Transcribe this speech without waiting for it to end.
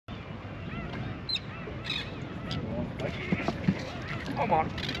Come on.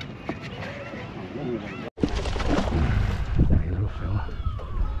 Hey, little fella.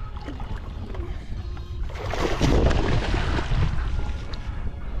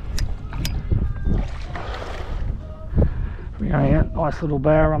 We're going out, nice little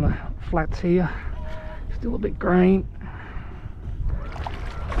Barra on the flats here. Still a bit green.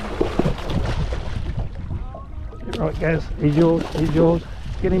 Right, Gaz, he's yours, he's yours.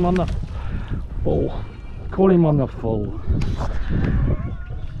 Get him on the full. Call him on the full.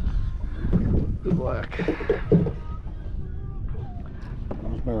 Good work.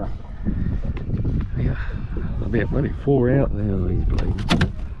 Yeah, a bit bloody 4 out there, he's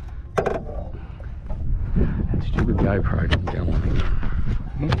bleeding. That stupid GoPro didn't go on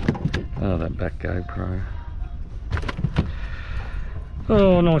again. Oh, that back GoPro.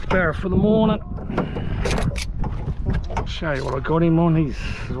 Oh, nice Barra for the morning. I'll show you what I got him on. He's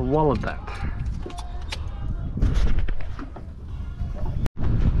wallowed that.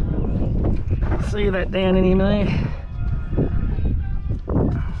 See that down in him there?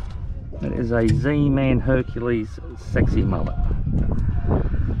 That is a Z-Man Hercules sexy mullet.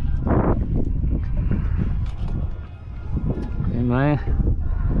 In there,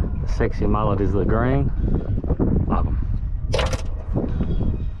 the sexy mullet is the green. Love them.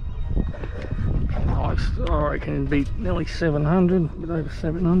 Nice. I reckon it'd be nearly 700, a bit over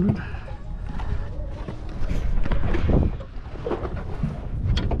 700.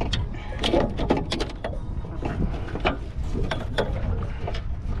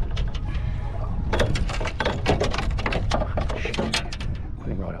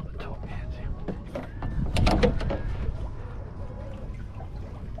 Right up the top,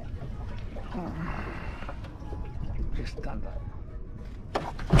 just under.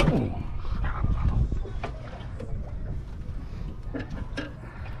 Oh.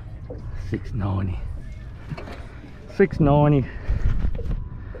 690. 690.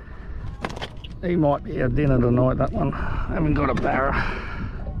 He might be our dinner tonight, that one. Haven't got a Barra.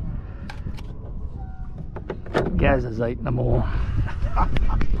 Gaz has eaten them all.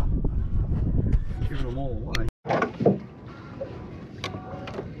 Giving them all away.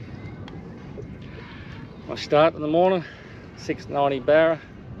 I start in the morning, 690 Barra.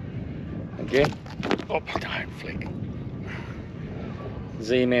 Again, oh, don't flick.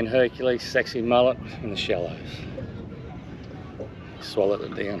 Z-Man Hercules sexy mullet in the shallows. Swallowed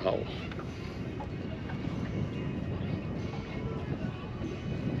it down whole.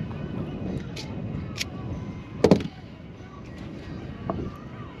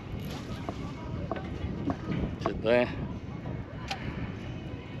 Sit there.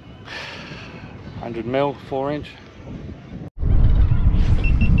 100 mil, 4-inch.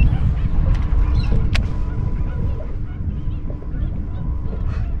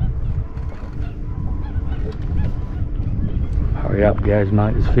 Hurry up, guys,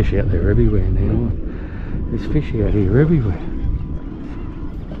 mate. There's fish out there everywhere now. There's fish out here everywhere.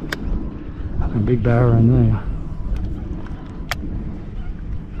 Fucking big Barra in there.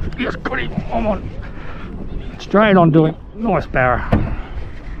 Yes, got him. I'm on. Straight on to him. Nice Barra.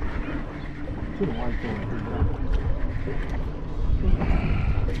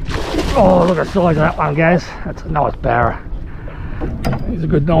 Oh, look at the size of that one, guys. That's a nice Barra. He's a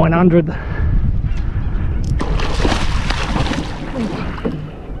good 900.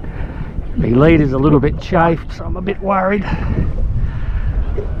 The lead is a little bit chafed, so I'm a bit worried.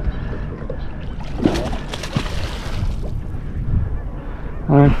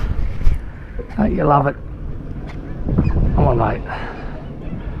 Don't you love it? Come on, mate.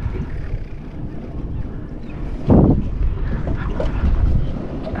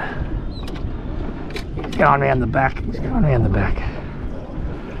 He's going around the back. He's going around the back.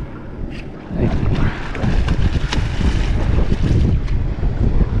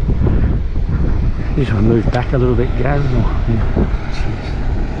 You just want to move back a little bit, Gaz. Yeah.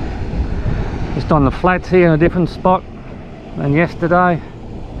 Just on the flats here in a different spot than yesterday.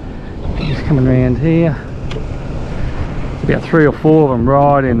 Just coming around here. About 3 or 4 of them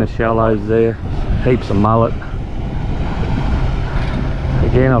right in the shallows there. Heaps of mullet.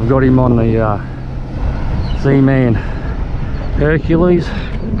 Again, I've got him on the Z-Man Hercules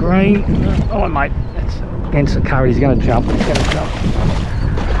green. Oh mate, that's against the curry. He's going to jump. He's going to jump.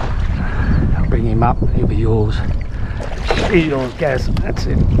 I'll bring him up. He'll be yours. He's yours, Gaz. That's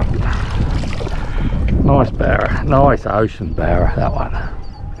it. Nice Barra. Nice ocean Barra, that one.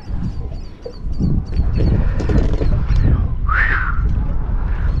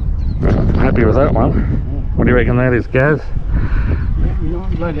 Happy with that one. What do you reckon that is, Gaz?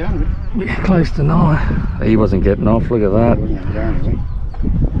 Yeah, close to 9. He wasn't getting off, look at that.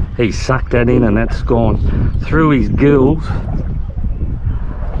 he sucked that in and that's gone through his gills.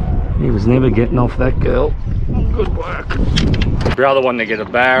 He was never getting off that girl. Good work. My brother wanted to get a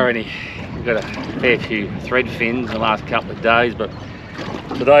Barra and he got a fair few thread fins in the last couple of days, but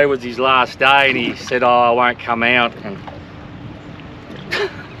today was his last day and he said, oh, I won't come out, and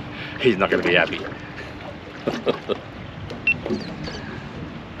he's not going to be happy.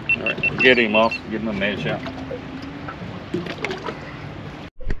 Alright, get him off, give him a measure.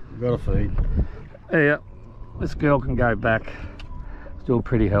 Got to feed. Yeah, this girl can go back. Still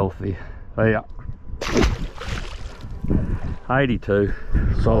pretty healthy. Yeah. 82,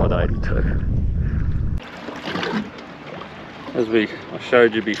 solid 82. As I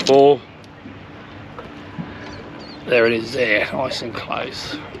showed you before, there it is there, nice and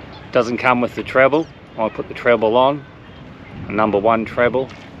close. Doesn't come with the treble. I put the treble on, a #1 treble,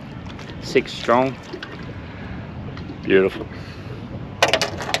 6 strong. Beautiful.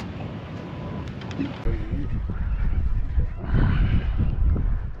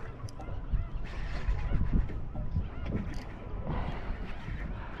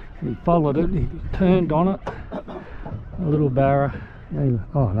 He followed it, he turned on it, a little Barra.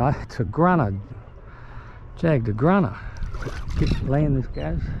 Oh no, it's a grunner, jagged a grunner. Get land this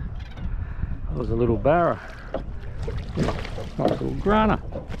guys. That was a little Barra, nice little grunner.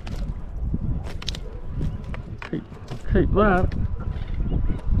 Keep that.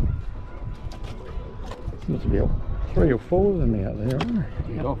 Must be 3 or 4 of them out there, aren't there?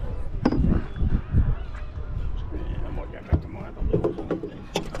 Get off. Yeah, I might go back to my other little one.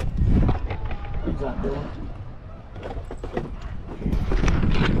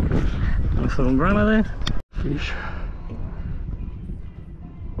 Nice little grunner there. Fish.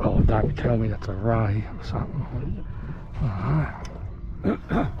 Oh, don't tell me that's a ray or something. Alright.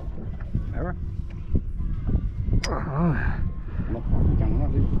 Barra? Alright.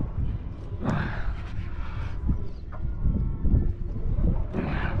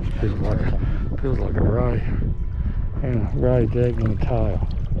 Feels like a ray. And a ray dragging the tail.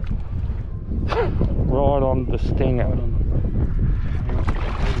 Right on the stinger.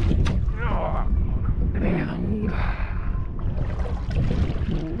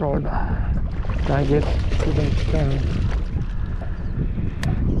 Right. Don't get too big stones.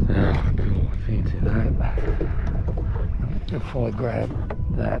 Oh, cool. Fancy that. If I grab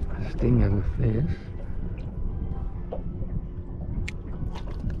that stinger with this.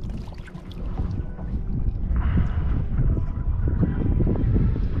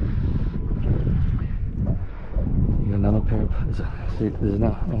 Another pair of, there's no,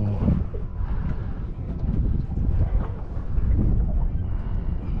 oh.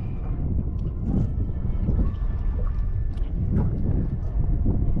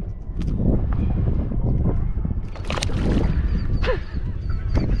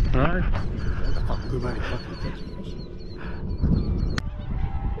 Right. Good mate.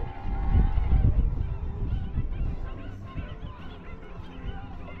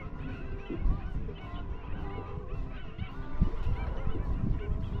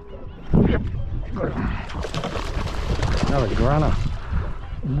 Another grunner.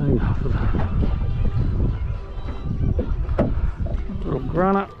 Little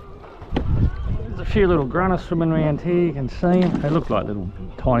grunner. There's a few little grunners swimming around here, you can see them. They look like little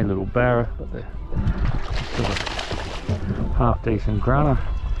tiny little Barra, but they're sort of half decent grunner.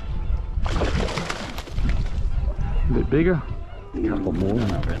 A bit bigger. A couple more, I don't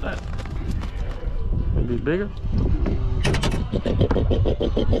know about that. A bit bigger.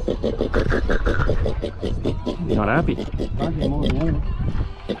 You're not happy.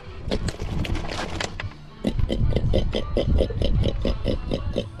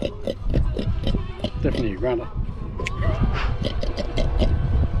 Definitely a grunter.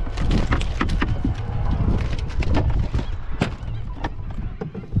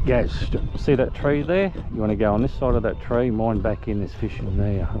 Guys, see that tree there? You want to go on this side of that tree, mine back in, there's fish in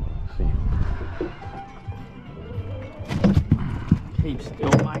there. See. Keep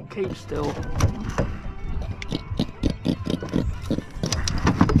still, mate, keep still.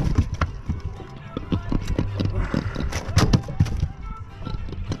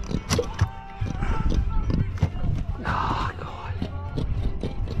 Oh, God.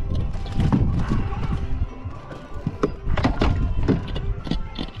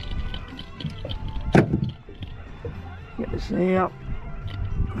 Get this out.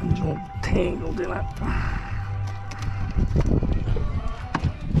 It's all tangled in it.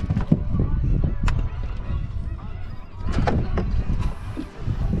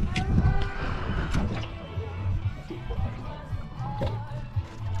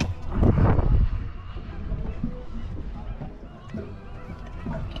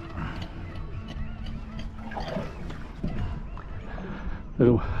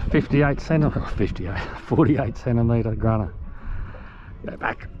 Little 48 centimetre grunner. Go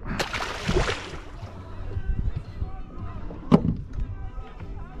back.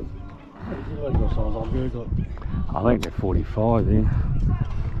 I think they're 45 here.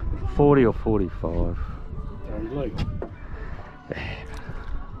 40 or 45.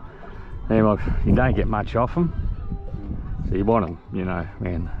 Anyway, you don't get much off them, so you want them, you know,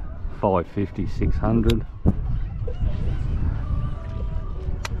 around 550, 600.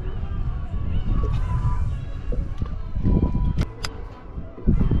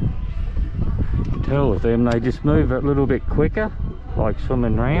 You can tell with them, they just move a little bit quicker, like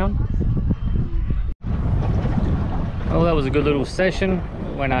swimming round. Well, that was a good little session.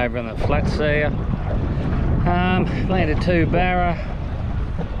 Went over in the flats there. Landed 2 Barra.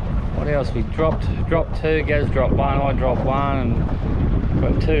 What else? We dropped 2, Gaz dropped 1, I dropped 1, and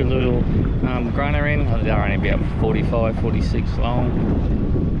got 2 little grunner in. They're only about 45, 46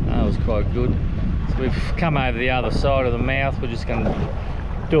 long. That was quite good. So we've come over the other side of the mouth. We're just going to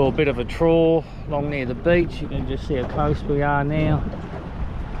do a bit of a trawl along near the beach. You can just see how close we are now.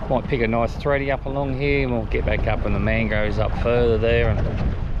 Might pick a nice thready up along here, and we'll get back up in the mangroves up further there,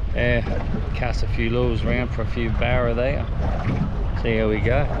 and cast a few lures around for a few Barra there. See how we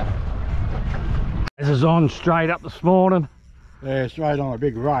go. This is on straight up this morning. Yeah, straight on a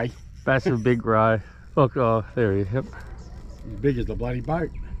big ray. That's a big ray. Look, oh, there he is. Yep. As big as the bloody boat.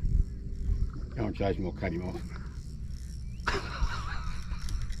 Go and chase him, we'll cut him off.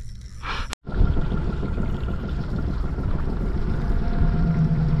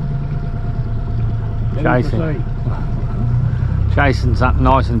 Chasing something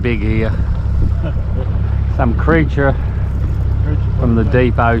nice and big here. Some creature from the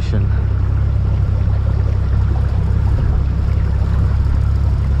deep ocean.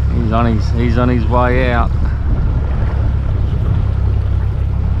 He's on his way out.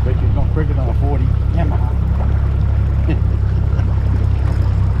 Bet he's not quicker than a 40 Yamaha.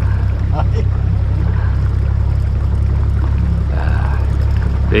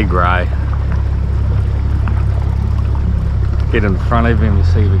 Big ray. Get in front of him to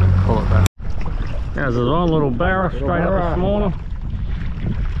see if we can pull it back. There's his own little Barra straight up this morning.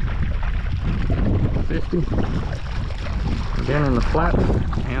 50. Again in the flats.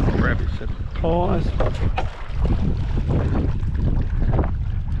 And I'll grab his set of ties.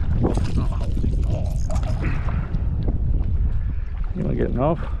 You are getting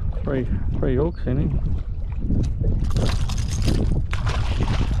off. Three hooks in him.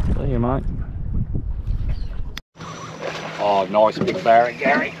 See you, mate. Oh, nice big Barra,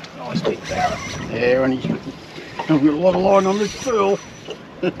 Gary. Nice big Barra. Yeah, and he's got a lot of line on this pool.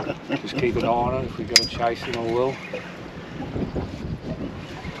 Just keep an eye on it. If we go chasing, I will.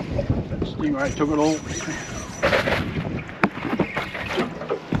 Stingray took it all.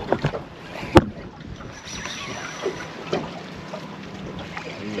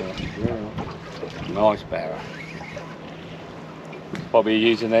 Nice Barra. What were you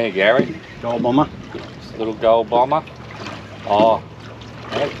using there, Gary? Gold bomber. Just a little gold bomber. Oh,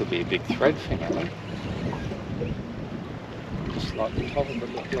 that could be a big thread thing, I think. Just like the top of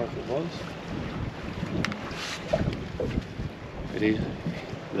it looked like it was. It is.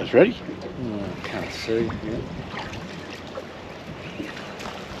 That's ready? Oh, I can't see. Yeah.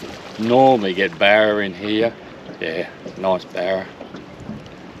 Normally get Barra in here. Yeah, nice Barra.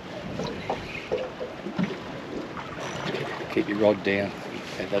 Keep your rod down.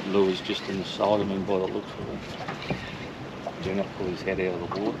 Okay, that lure's just in the side of him by the looks of it. Do not pull his head out of the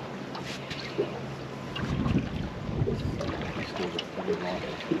water.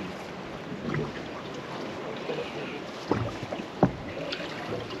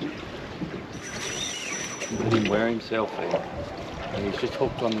 Let him wear himself there. And he's just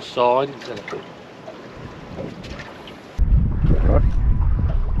hooked on the side instead of... Right.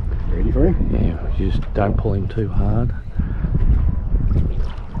 Ready for him? Yeah, just don't pull him too hard.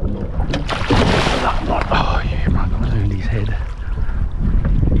 Oh yeah, I'm not turned his head.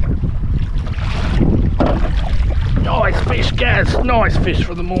 Nice fish, Gaz. Nice fish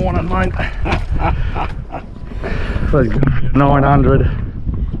for the morning, mate. 900.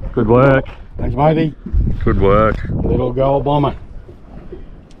 Good work. Thanks, matey. Good work. Little gold bomber.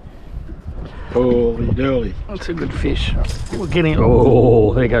 Holy dolly. That's a good fish. We're getting.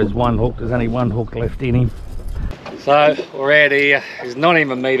 Oh, there goes one hook. There's only one hook left in him. So we're out here. There's not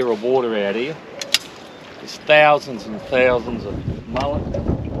even a metre of water out here. There's thousands and thousands of mullet.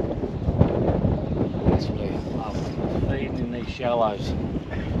 That's what I love. Feeding in these shallows.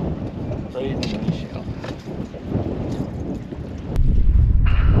 Feeding in these shallows.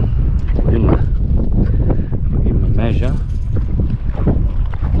 Give him a measure.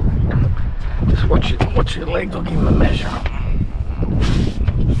 legs, I'll give him a measure.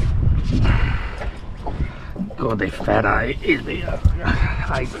 God, they're fat, eh? It'd be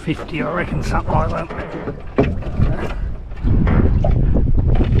 850, I reckon, something like that.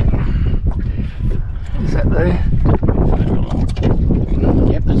 Is that there?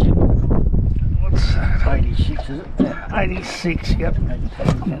 Yep, that's it. What's that? 86, is it? 86, yep.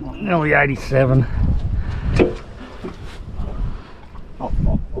 Nearly 87.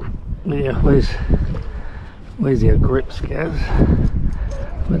 Yeah, where's your grips, Gaz?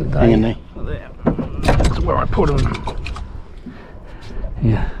 Where did they? Hanging there. There. That's where I put them.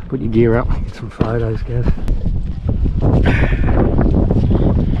 Yeah, put your gear up, get some photos, Gaz.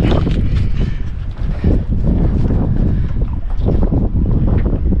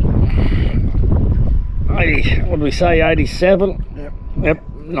 What did we say, 87? Yep. Yep,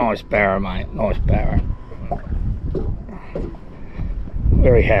 nice Barra, mate, nice Barra.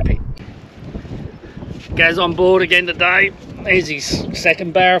 Very happy. Gaz on board again today. Here's his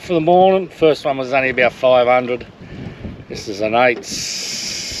second Barra for the morning. First one was only about 500. This is an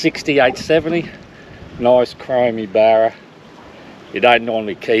 860, 870. Nice chromy Barra. You don't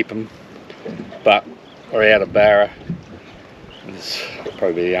normally keep them, but we're out of Barra. It's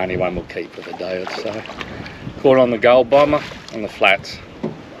probably the only one we'll keep for the day, I'd say. Caught on the Gold Bomber on the flats.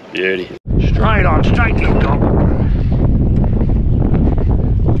 Beauty. Straight on, straight to the top.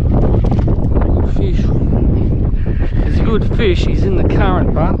 Fish. There's a good fish, he's in the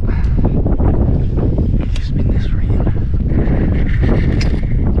current, but spin this ring.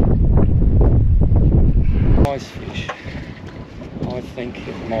 Nice fish. I think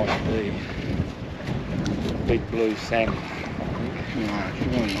it might be big blue salmon. No,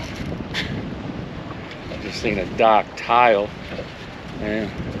 surely not. I've just seen a dark tail. Yeah,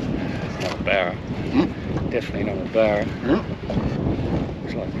 it's not a Barra. Definitely not a Barra.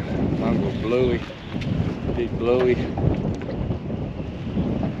 Looks like a mongrel bluey. Big bluey.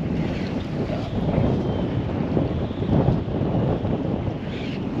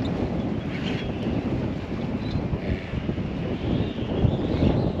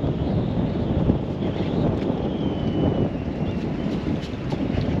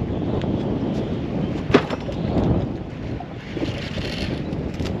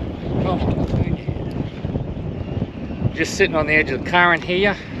 Just sitting on the edge of the current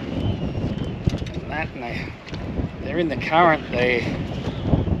here. And they're in the current, the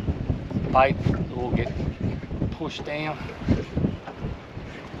bait will get pushed down. I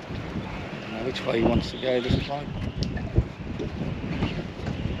don't know which way he wants to go, this bloke.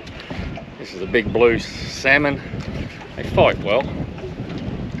 This is a big blue salmon. They fight well.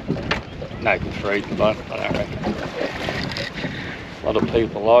 No good for eating, but I don't reckon. A lot of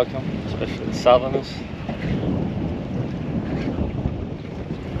people like them, especially the southerners.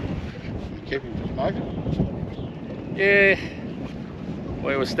 Keep him for smoking? Yeah,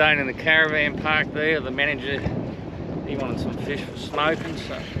 we were staying in the caravan park there. The manager, he wanted some fish for smoking,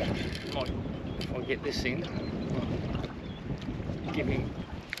 so if I get this in, give him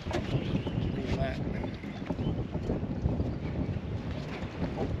that.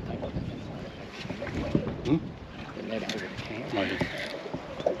 Get that over the camp.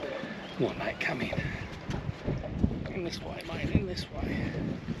 Come on, mate, come in. In this way, mate, in this way.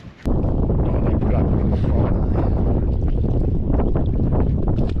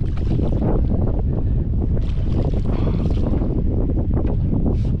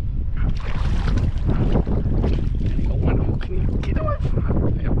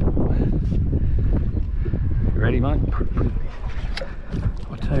 Ready, mate?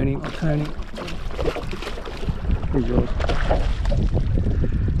 I'll turn him. Here's yours.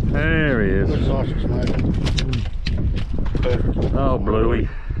 There he is. Good sausage, mate. Perfect. Oh, bluey.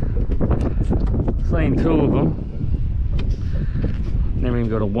 Seen two of them. Never even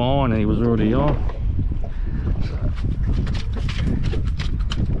got a whine and he was already on.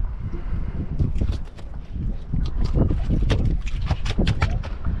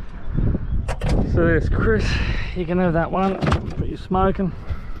 So there's Chris, you can have that one for your smoking.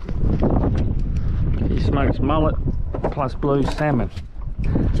 He smokes mullet plus blue salmon.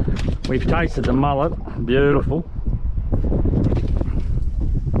 We've tasted the mullet, beautiful.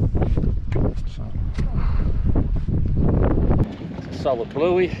 It's a solid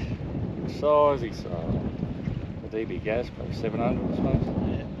bluey, good size, he's with EB gas, probably 700 I suppose.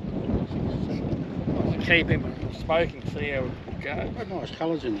 Yeah. I'll keep him smoking, see how it goes. Got nice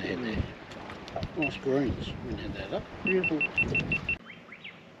colours in the head there. Nice greens when you had that up. Beautiful.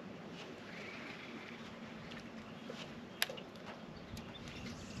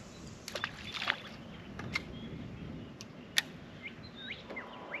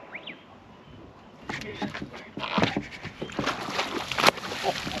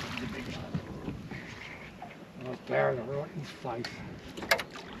 his face.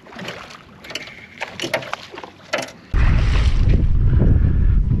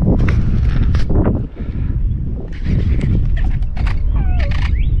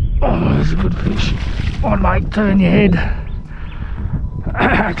 Oh, that's a good fish. Come on, mate, turn your head.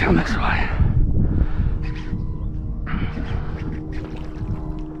 Come this way.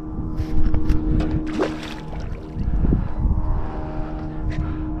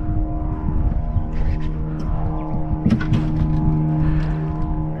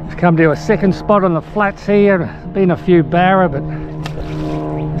 Come to a second spot on the flats here. Been a few barra, but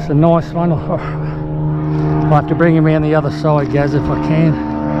it's a nice one. I'll have to bring him around the other side, Gaz, if I can.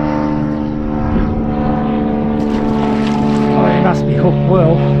 Oh, he must be hooked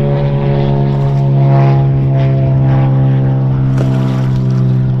well.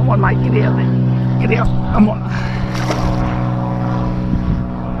 Come on, mate, get out there. Get out. Come on.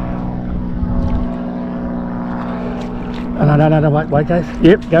 No, wait, guys.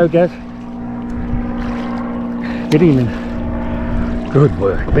 Yep, go, guys. Get him in. Good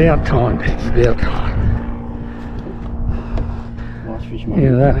work. About time, Bex. About time. Nice fish, mate.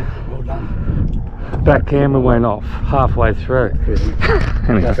 Yeah, that. Well done. Back camera went off halfway through.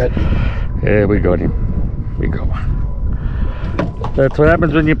 Anyway, yeah, we got him. We got one. That's what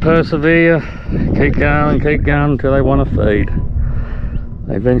happens when you persevere. Keep going until they want to feed.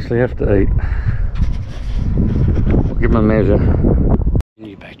 They eventually have to eat. Give them a measure.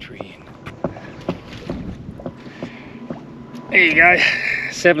 New battery in. There you go,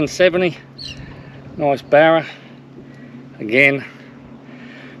 770. Nice barra. Again,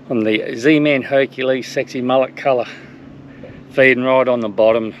 on the Z-Man Hercules sexy mullet colour. Feeding right on the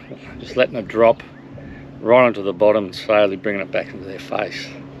bottom, just letting it drop right onto the bottom and slowly bringing it back into their face.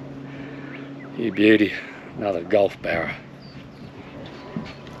 You beauty, another Gulf barra.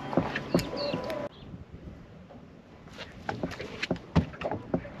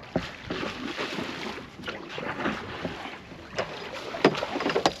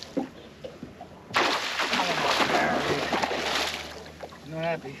 Not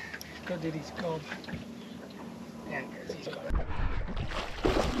happy. He's got it, he's gone. Yeah, because he's got it.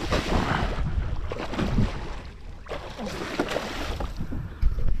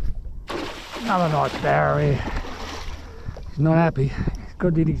 Another nice barra here. He's not happy. He's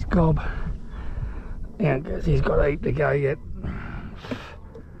got it, his gob. Yeah, because he's got a heap to go yet.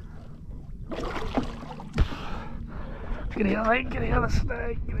 Get out, mate, get out of the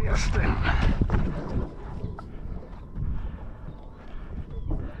snake, get out of the snake.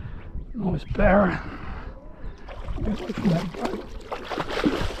 Nice barra. Get away from that boat.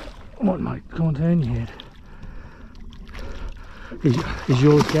 Come on, mate, come on, turn your head. Is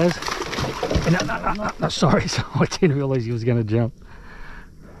yours, Gaz? No, sorry, I didn't realise he was going to jump.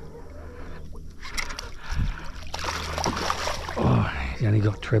 Oh, he's only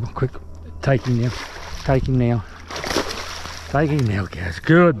got treble. Quick, take him now. Take him now. Take him now, Gaz.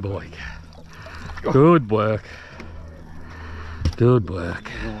 Good boy. Good work. Good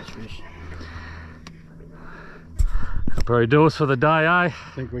work. Nice fish. That'll probably do us for the day, eh? I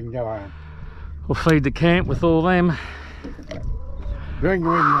think we can go home. We'll feed the camp with all them. Bring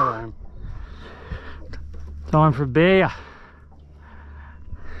you in, go home. Time for a beer.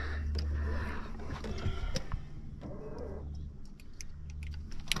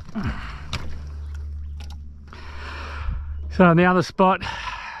 So on the other spot,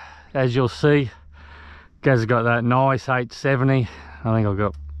 as you'll see, Gaz has got that nice 870. I think I've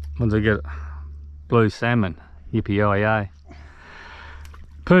got, once I get blue salmon, yippee-yi-yay.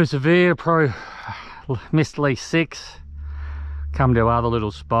 Persevere, probably missed at least 6. Come to other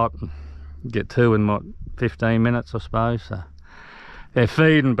little spot and get 2 in what, 15 minutes I suppose. So they're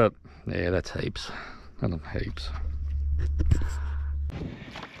feeding, but yeah, that's heaps. Heaps.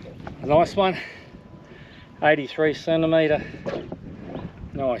 A nice one, 83 centimetre.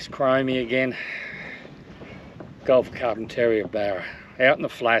 Nice chromie again. Gulf Carpentaria barra. Out in the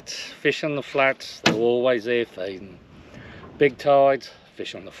flats, fish on the flats, they're always there feeding. Big tides,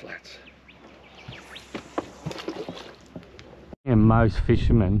 fish on the flats. And most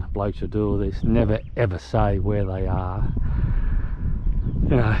fishermen, blokes who do all this, never ever say where they are,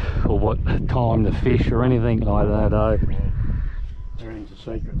 you know, or what time to fish or anything like that, eh? Everything's a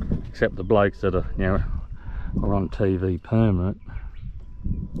secret. Except the blokes that are, you know, are on TV permanent.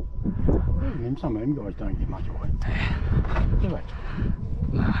 And some of them guys don't get much away. Do they?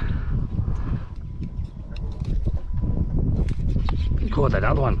 No. God, that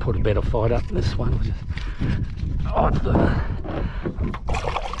other one put a better fight up than this one. I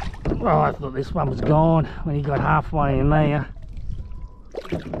thought this one was gone when he got halfway in there.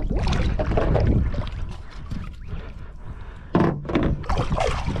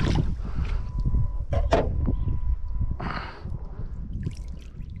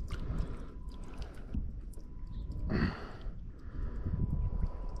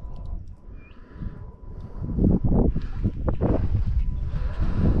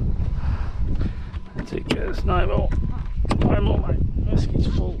 That's it, guys. No more. No more, mate. Whiskey's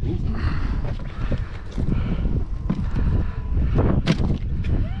full.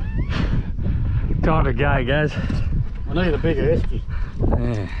 Time to go, guys. I need a bigger whiskey.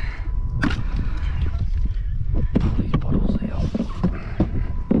 Yeah. These bottles here.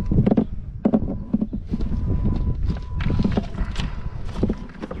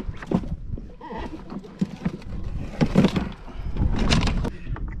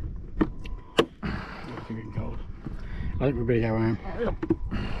 It's getting cold. I think we better go home. Yep.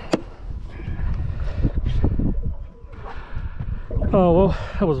 Oh well,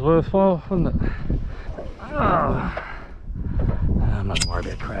 that was worthwhile, wasn't it? Oh. I'm not worried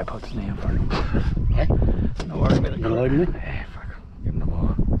about crab pots now. Hey? Not worried about the You gonna leave them there? Yeah, fuck 'em. Give them the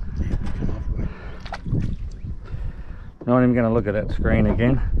ball. Not even going to look at that screen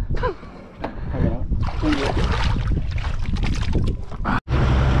again. Okay.